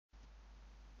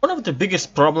one of the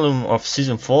biggest problems of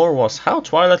Season 4 was how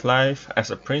Twilight life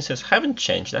as a princess haven't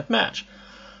changed that much.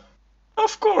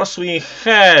 Of course, we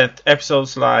had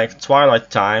episodes like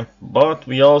Twilight Time, but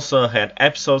we also had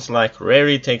episodes like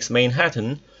Rary Takes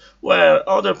Manhattan, where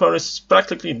other ponies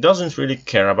practically doesn't really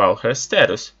care about her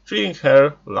status, treating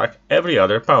her like every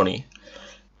other pony.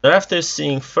 But after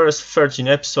seeing first 13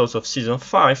 episodes of Season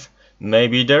 5,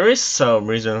 maybe there is some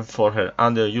reason for her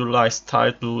underutilized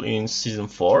title in Season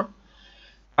 4.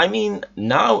 I mean,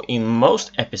 now in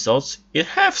most episodes it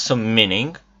has some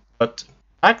meaning, but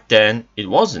back then it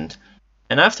wasn't.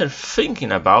 And after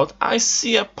thinking about, I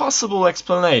see a possible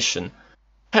explanation.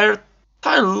 Her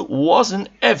title wasn't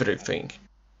everything.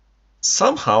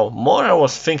 Somehow, more I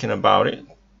was thinking about it,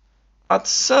 at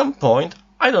some point,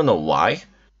 I don't know why,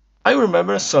 I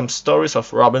remember some stories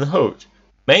of Robin Hood,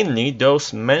 mainly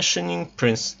those mentioning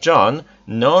Prince John,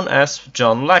 known as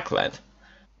John Lackland.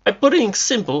 I put it in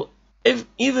simple,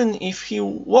 even if he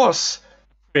was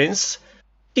prince,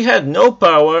 he had no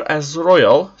power as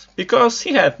royal, because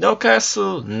he had no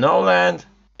castle, no land,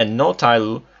 and no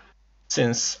title,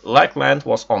 since Lackland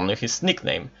was only his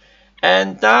nickname.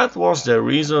 And that was the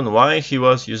reason why he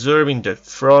was usurping the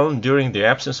throne during the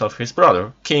absence of his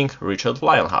brother, King Richard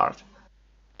Lionheart.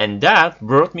 And that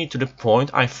brought me to the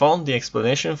point I found the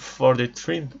explanation for the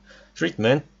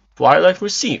treatment Twilight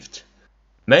received.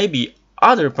 Maybe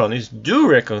other ponies do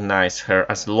recognize her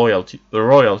as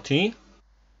royalty,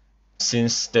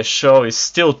 since the show is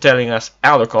still telling us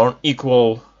Alicorn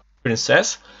equal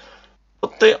princess,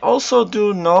 but they also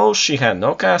do know she had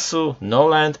no castle, no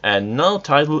land, and no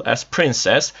title as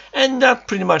princess, and that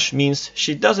pretty much means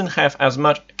she doesn't have as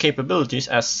much capabilities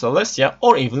as Celestia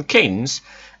or even Cadence,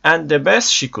 and the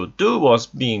best she could do was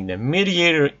being the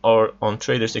mediator or on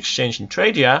Trader's Exchange in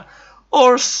Tradia,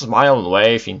 or Smile and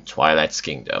Wave in Twilight's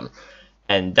Kingdom.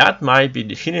 And that might be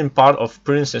the hidden part of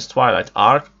Princess Twilight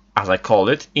arc, as I call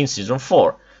it, in Season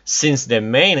 4, since the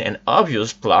main and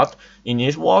obvious plot in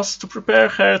it was to prepare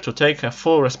her to take a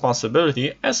full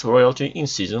responsibility as royalty in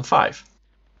Season 5.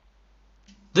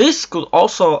 This could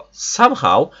also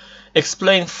somehow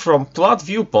explain from plot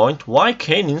viewpoint why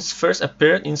Cadence first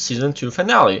appeared in Season 2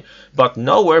 finale, but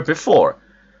nowhere before.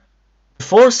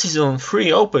 Before Season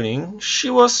 3 opening, she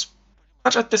was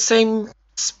much at the same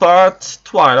spot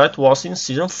Twilight was in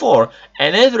Season 4,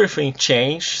 and everything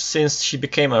changed since she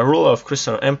became a ruler of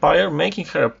Crystal Empire, making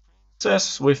her a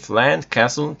princess with land,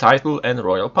 castle, title, and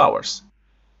royal powers.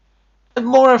 The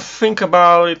more I think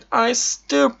about it, I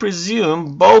still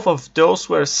presume both of those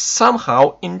were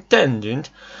somehow intended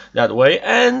that way,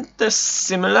 and the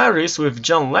similarities with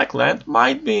John Lackland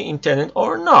might be intended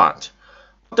or not.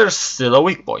 But there's still a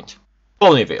weak point: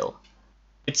 Ponyville.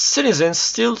 Its citizens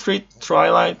still treat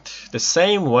Twilight the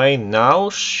same way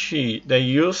now they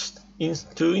used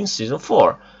to in Season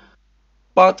 4.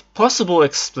 But possible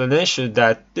explanation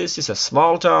that this is a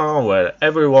small town where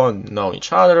everyone knows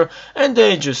each other and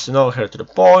they just know her to the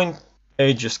point,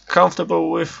 they just comfortable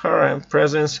with her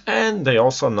presence, and they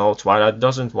also know Twilight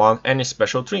doesn't want any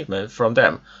special treatment from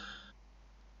them.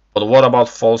 But what about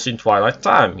falls in Twilight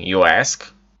Time, you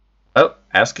ask? Well,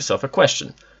 ask yourself a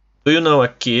question. Do you know a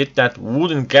kid that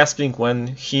wouldn't gasping when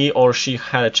he or she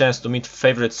had a chance to meet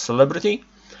favorite celebrity?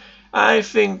 I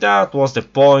think that was the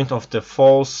point of the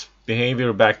false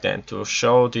behavior back then, to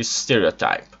show this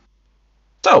stereotype.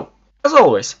 So, as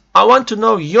always, I want to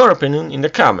know your opinion in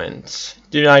the comments.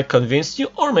 Did I convince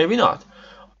you, or maybe not?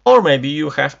 Or maybe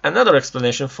you have another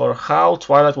explanation for how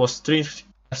Twilight was treated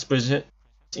as princess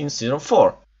in Season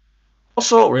 4.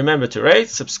 Also, remember to rate,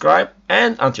 subscribe,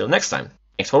 and until next time,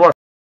 thanks for watching.